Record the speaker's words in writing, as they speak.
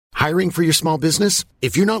Hiring for your small business?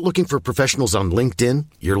 If you're not looking for professionals on LinkedIn,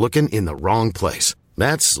 you're looking in the wrong place.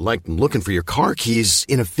 That's like looking for your car keys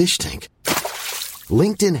in a fish tank.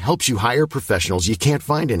 LinkedIn helps you hire professionals you can't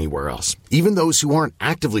find anywhere else, even those who aren't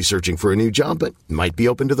actively searching for a new job but might be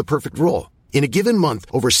open to the perfect role. In a given month,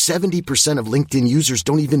 over 70% of LinkedIn users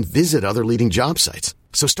don't even visit other leading job sites.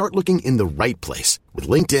 So start looking in the right place. With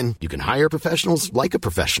LinkedIn, you can hire professionals like a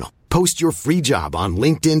professional. Post your free job on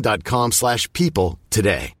linkedin.com/people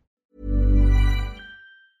today.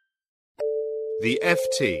 The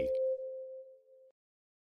FT.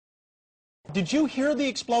 Did you hear the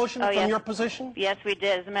explosion from your position? Yes, we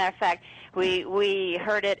did. As a matter of fact, we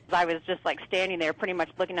heard it. I was just like standing there pretty much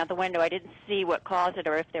looking out the window. I didn't see what caused it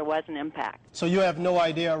or if there was an impact. So you have no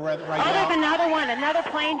idea right now? There's another one. Another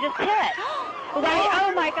plane just hit.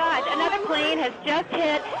 Oh, my God. Another plane has just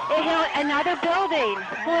hit. It hit another building.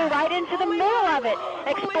 Flew right into the middle of it.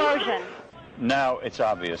 Explosion. Now it's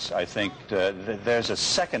obvious, I think, there's a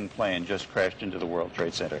second plane just crashed into the World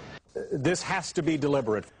Trade Center. This has to be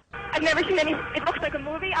deliberate. I've never seen any. It looks like a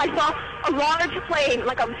movie. I saw a large plane,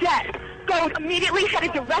 like a jet, go immediately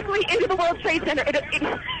headed directly into the World Trade Center. It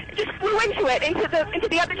just flew into it, into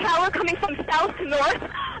the other tower, coming from south to north.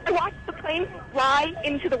 I watched the plane fly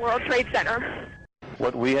into the World Trade Center.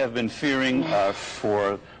 What we have been fearing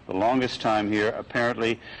for the longest time here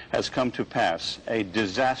apparently has come to pass. A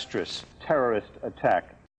disastrous terrorist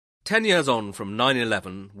attack. 10 years on from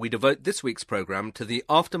 9/11, we devote this week's programme to the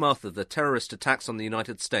aftermath of the terrorist attacks on the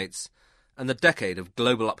United States and the decade of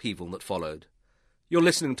global upheaval that followed. You're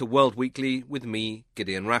listening to World Weekly with me,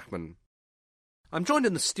 Gideon Rachman. I'm joined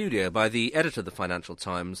in the studio by the editor of the Financial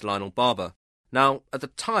Times, Lionel Barber. Now, at the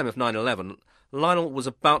time of 9/11, Lionel was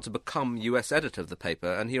about to become US editor of the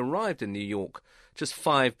paper, and he arrived in New York just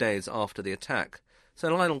 5 days after the attack.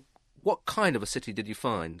 So, Lionel, what kind of a city did you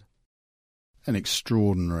find? An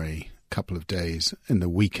extraordinary couple of days. In the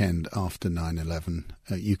weekend after 9/11,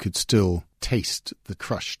 you could still taste the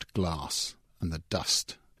crushed glass and the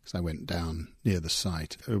dust as I went down near the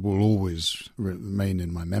site. It will always remain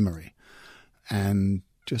in my memory. And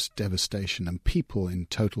just devastation and people in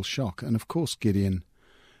total shock. And of course, Gideon,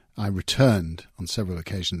 I returned on several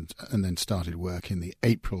occasions and then started work in the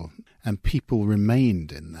April, and people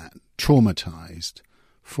remained in that, traumatized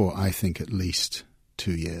for, I think, at least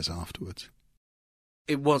 2 years afterwards.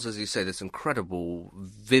 It was, as you say, this incredible,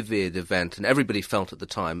 vivid event, and everybody felt at the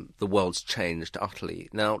time the world's changed utterly.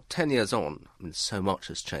 Now, 10 years on, I mean, so much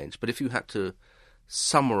has changed, but if you had to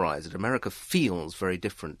summarise it, America feels very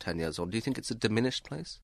different 10 years on. Do you think it's a diminished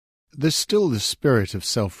place? There's still the spirit of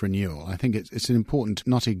self-renewal. I think it's important to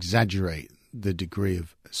not exaggerate the degree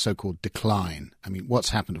of so-called decline. I mean, what's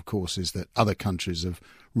happened, of course, is that other countries have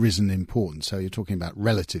risen in importance. So you're talking about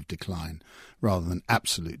relative decline rather than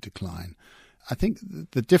absolute decline. I think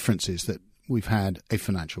the difference is that we've had a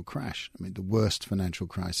financial crash. I mean, the worst financial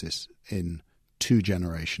crisis in 2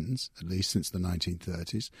 generations, at least since the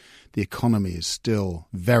 1930s. The economy is still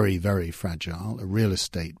very, very fragile, a real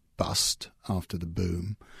estate bust after the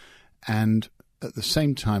boom. And at the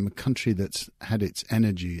same time, a country that's had its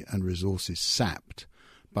energy and resources sapped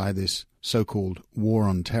by this so-called war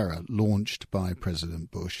on terror launched by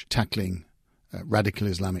President Bush, tackling radical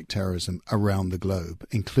Islamic terrorism around the globe,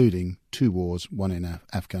 including 2 wars, one in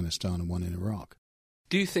Afghanistan and one in Iraq.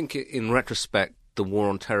 Do you think, in retrospect, the war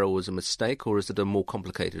on terror was a mistake, or is it a more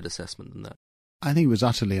complicated assessment than that? I think it was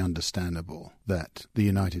utterly understandable that the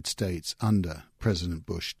United States, under President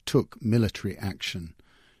Bush, took military action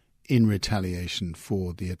in retaliation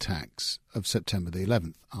for the attacks of September the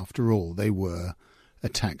 11th. After all, they were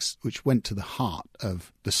attacks which went to the heart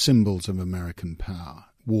of the symbols of American power.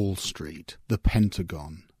 Wall Street, the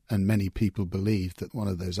Pentagon, and many people believed that one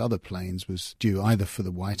of those other planes was due either for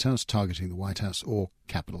the White House, targeting the White House, or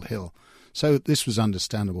Capitol Hill. So this was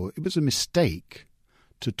understandable. It was a mistake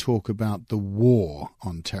to talk about the war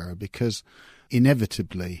on terror because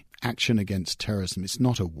inevitably action against terrorism is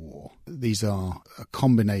not a war. These are a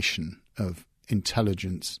combination of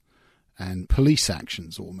intelligence and police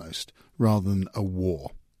actions almost, rather than a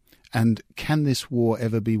war. And can this war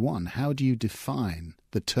ever be won? How do you define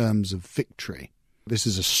the terms of victory? This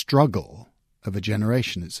is a struggle of a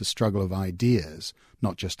generation. It's a struggle of ideas,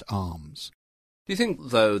 not just arms. Do you think,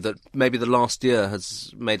 though, that maybe the last year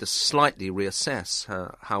has made us slightly reassess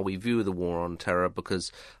how we view the war on terror?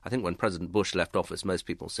 Because I think when President Bush left office, most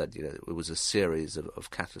people said, it was a series of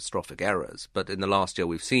catastrophic errors. But in the last year,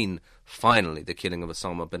 we've seen, finally, the killing of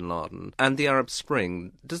Osama bin Laden and the Arab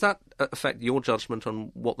Spring. Does that affect your judgment on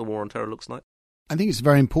what the war on terror looks like? I think it's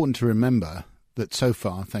very important to remember that so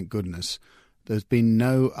far, thank goodness, there's been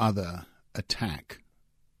no other attack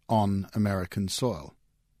on American soil.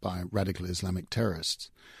 by radical Islamic terrorists.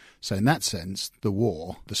 So in that sense,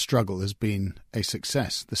 the struggle has been a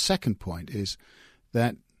success. The second point is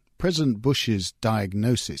that President Bush's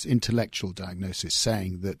intellectual diagnosis,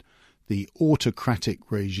 saying that the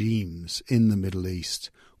autocratic regimes in the Middle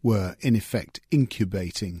East were in effect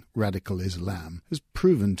incubating radical Islam, has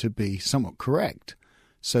proven to be somewhat correct.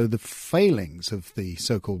 So the failings of the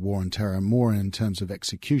so-called war on terror, more in terms of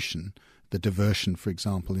execution, the diversion, for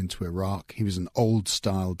example, into Iraq. He was an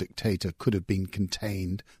old-style dictator, could have been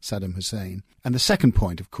contained, Saddam Hussein. And the second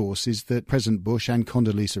point, of course, is that President Bush and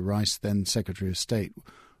Condoleezza Rice, then Secretary of State,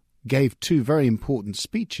 gave two very important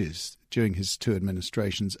speeches during his two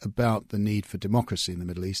administrations about the need for democracy in the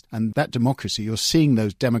Middle East. And that democracy, you're seeing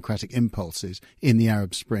those democratic impulses in the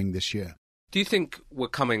Arab Spring this year. Do you think we're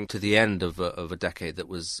coming to the end of a decade that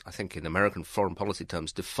was, I think, in American foreign policy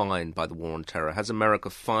terms, defined by the war on terror? Has America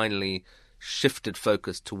finally shifted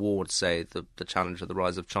focus towards, say, the challenge of the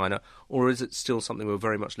rise of China, or is it still something we're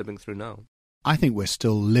very much living through now? I think we're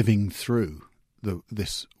still living through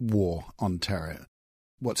this war on terror.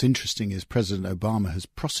 What's interesting is President Obama has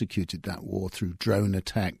prosecuted that war through drone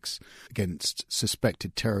attacks against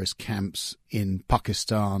suspected terrorist camps in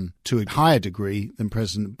Pakistan to a higher degree than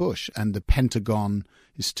President Bush. And the Pentagon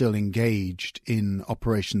is still engaged in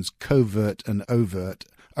operations covert and overt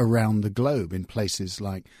around the globe in places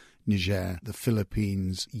like Niger, the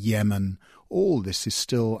Philippines, Yemen. All this is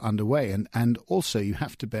still underway. And also you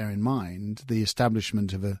have to bear in mind the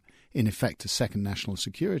establishment of in effect, a second national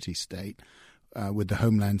security state, with the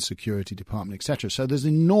Homeland Security Department, etc. So there's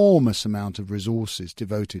an enormous amount of resources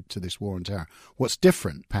devoted to this war on terror. What's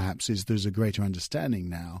different, perhaps, is there's a greater understanding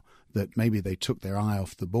now that maybe they took their eye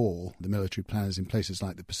off the ball, the military planners in places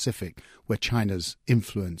like the Pacific, where China's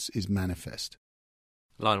influence is manifest.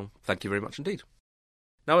 Lionel, thank you very much indeed.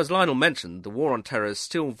 Now, as Lionel mentioned, the war on terror is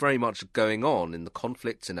still very much going on in the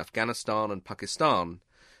conflicts in Afghanistan and Pakistan.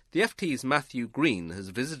 The FT's Matthew Green has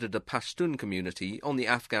visited a Pashtun community on the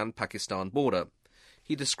Afghan-Pakistan border.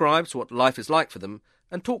 He describes what life is like for them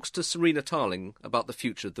and talks to Serena Tarling about the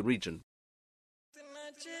future of the region.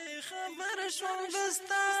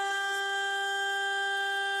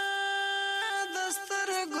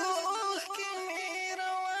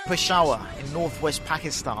 Peshawar in northwest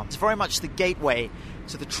Pakistan is very much the gateway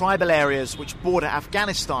to the tribal areas which border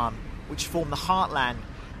Afghanistan, which form the heartland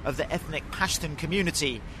of the ethnic Pashtun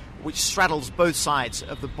community, which straddles both sides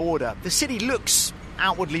of the border. The city looks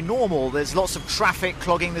outwardly normal. There's lots of traffic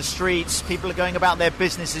clogging the streets. People are going about their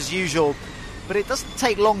business as usual. But it doesn't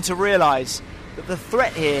take long to realise that the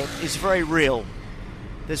threat here is very real.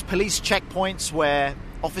 There's police checkpoints where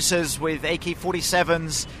officers with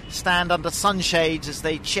AK-47s stand under sunshades as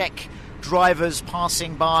they check drivers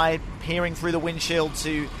passing by, peering through the windshield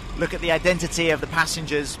to look at the identity of the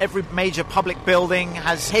passengers. Every major public building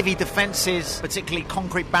has heavy defences, particularly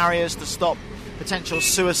concrete barriers to stop potential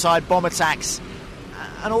suicide bomb attacks.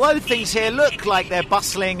 And although things here look like they're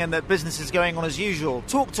bustling and that business is going on as usual,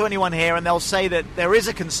 talk to anyone here and they'll say that there is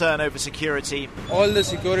a concern over security. All the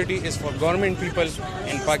security is for government people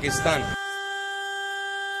in Pakistan.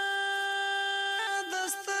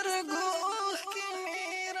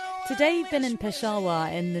 Today you've been in Peshawar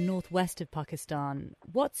in the northwest of Pakistan.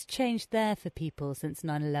 What's changed there for people since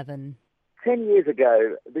 9/11? 10 years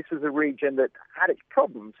ago, this was a region that had its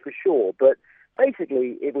problems for sure, but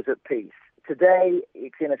basically it was at peace. Today,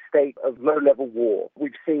 it's in a state of low-level war.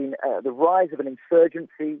 We've seen the rise of an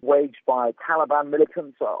insurgency waged by Taliban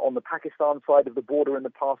militants on the Pakistan side of the border in the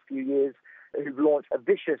past few years, who've launched a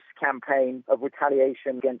vicious campaign of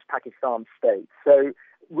retaliation against Pakistan's state. So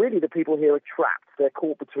really, the people here are trapped. They're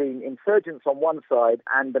caught between insurgents on one side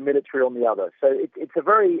and the military on the other. So it's a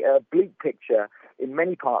very bleak picture in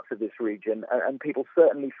many parts of this region, and people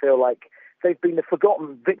certainly feel like they've been the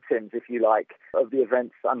forgotten victims, if you like, of the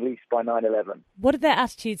events unleashed by 9/11. What are their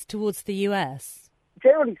attitudes towards the US?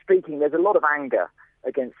 Generally speaking, there's a lot of anger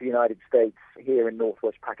against the United States here in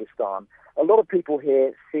northwest Pakistan. A lot of people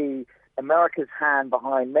here see America's hand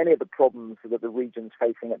behind many of the problems that the region's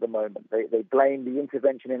facing at the moment. They blame the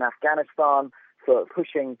intervention in Afghanistan for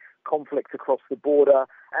pushing conflict across the border,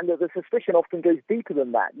 and the suspicion often goes deeper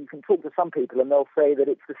than that. You can talk to some people and they'll say that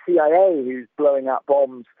it's the CIA who's blowing up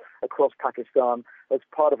bombs across Pakistan as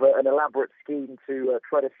part of an elaborate scheme to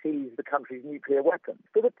try to seize the country's nuclear weapons.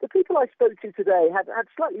 But the people I spoke to today had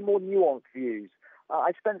slightly more nuanced views.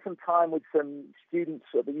 I spent some time with some students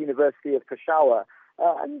at the University of Peshawar,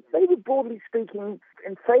 and they were broadly speaking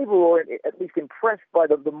in favour, or at least impressed by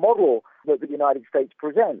the model that the United States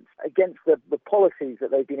presents against the policies that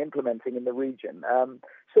they've been implementing in the region.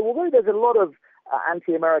 So although there's a lot of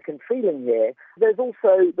anti-American feeling here, there's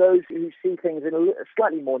also those who see things in a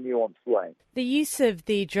slightly more nuanced way. The use of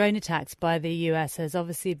the drone attacks by the US has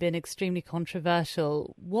obviously been extremely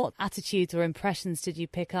controversial. What attitudes or impressions did you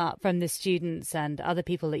pick up from the students and other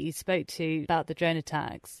people that you spoke to about the drone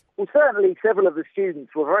attacks? Well, certainly several of the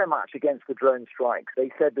students were very much against the drone strikes.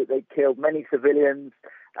 They said that they killed many civilians,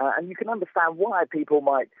 and you can understand why people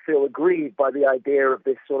might feel aggrieved by the idea of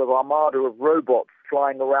this sort of armada of robots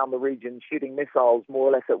flying around the region, shooting missiles more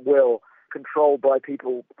or less at will, controlled by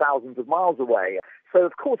people thousands of miles away. So,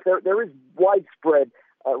 of course, there is widespread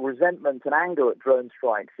resentment and anger at drone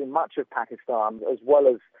strikes in much of Pakistan, as well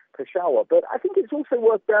as Peshawar. But I think it's also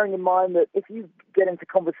worth bearing in mind that if you get into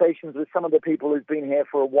conversations with some of the people who've been here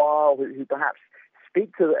for a while, who perhaps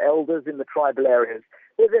speak to the elders in the tribal areas,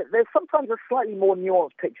 there's sometimes a slightly more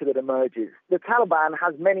nuanced picture that emerges. The Taliban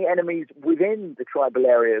has many enemies within the tribal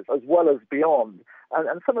areas as well as beyond.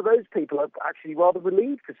 And some of those people are actually rather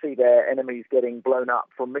relieved to see their enemies getting blown up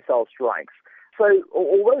from missile strikes. So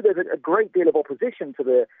although there's a great deal of opposition to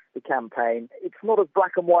the campaign, it's not as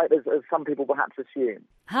black and white as some people perhaps assume.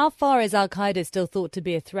 How far is al-Qaeda still thought to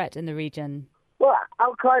be a threat in the region? Well,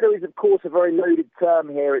 al-Qaeda is, of course, a very loaded term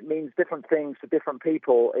here. It means different things to different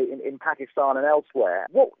people in Pakistan and elsewhere.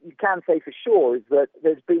 What you can say for sure is that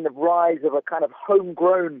there's been the rise of a kind of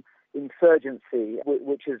homegrown insurgency,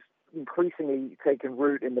 which has increasingly taken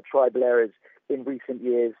root in the tribal areas in recent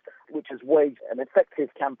years, which has waged an effective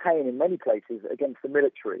campaign in many places against the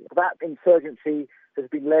military. That insurgency has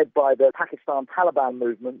been led by the Pakistan Taliban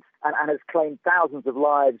movement and has claimed thousands of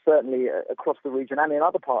lives, certainly across the region and in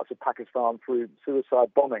other parts of Pakistan through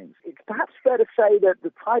suicide bombings. It's perhaps fair to say that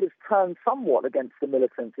the tide has turned somewhat against the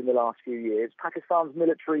militants in the last few years. Pakistan's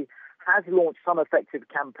military has launched some effective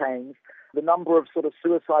campaigns. The number of sort of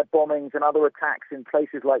suicide bombings and other attacks in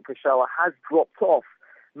places like Peshawar has dropped off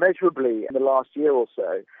measurably in the last year or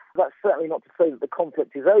so. That's certainly not to say that the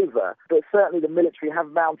conflict is over, but certainly the military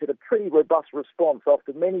have mounted a pretty robust response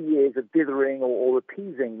after many years of dithering or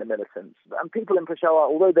appeasing the militants. And people in Peshawar,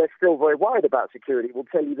 although they're still very worried about security, will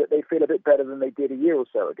tell you that they feel a bit better than they did a year or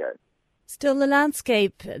so ago. Still, the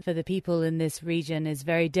landscape for the people in this region is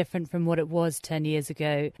very different from what it was 10 years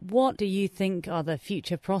ago. What do you think are the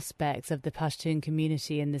future prospects of the Pashtun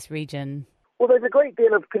community in this region? Well, there's a great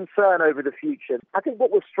deal of concern over the future. I think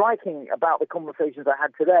what was striking about the conversations I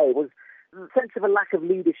had today was the sense of a lack of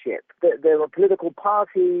leadership. There are political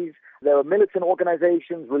parties, there are militant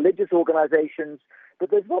organizations, religious organizations,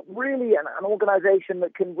 but there's not really an organization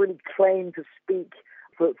that can really claim to speak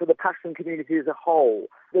for the Pashtun community as a whole.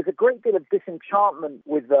 There's a great deal of disenchantment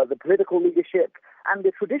with the political leadership and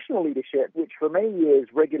the traditional leadership, which for many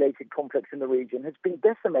years regulated conflicts in the region, has been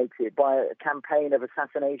decimated by a campaign of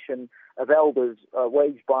assassination of elders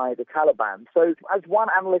waged by the Taliban. So, as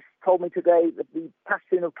one analyst told me today, the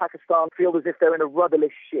Pashtun of Pakistan feel as if they're in a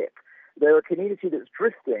rudderless ship. They're a community that's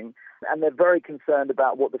drifting, and they're very concerned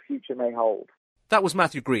about what the future may hold. That was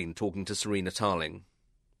Matthew Green talking to Serena Tarling.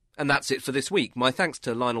 And that's it for this week. My thanks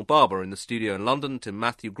to Lionel Barber in the studio in London, to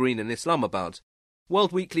Matthew Green in Islamabad.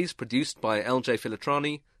 World Weekly's produced by LJ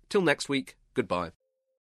Filitrani. Till next week, goodbye.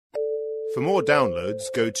 For more downloads,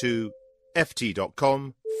 go to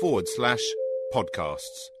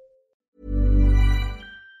ft.com/podcasts.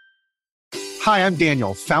 Hi, I'm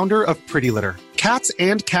Daniel, founder of Pretty Litter. Cats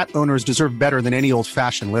and cat owners deserve better than any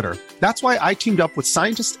old-fashioned litter. That's why I teamed up with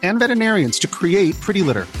scientists and veterinarians to create Pretty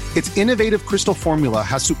Litter. Its innovative crystal formula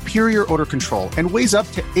has superior odor control and weighs up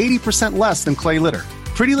to 80% less than clay litter.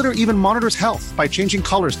 Pretty Litter even monitors health by changing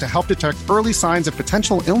colors to help detect early signs of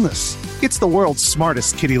potential illness. It's the world's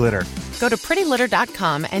smartest kitty litter. Go to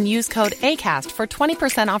prettylitter.com and use code ACAST for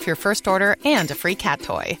 20% off your first order and a free cat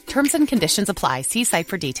toy. Terms and conditions apply. See site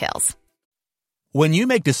for details. When you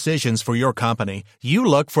make decisions for your company, you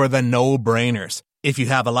look for the no-brainers. If you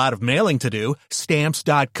have a lot of mailing to do,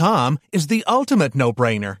 Stamps.com is the ultimate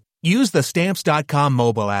no-brainer. Use the Stamps.com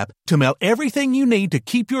mobile app to mail everything you need to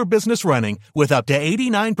keep your business running with up to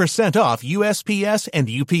 89% off USPS and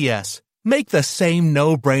UPS. Make the same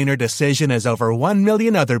no-brainer decision as over 1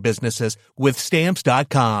 million other businesses with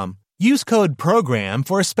Stamps.com. Use code PROGRAM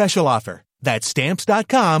for a special offer. That's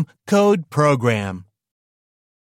Stamps.com, code PROGRAM.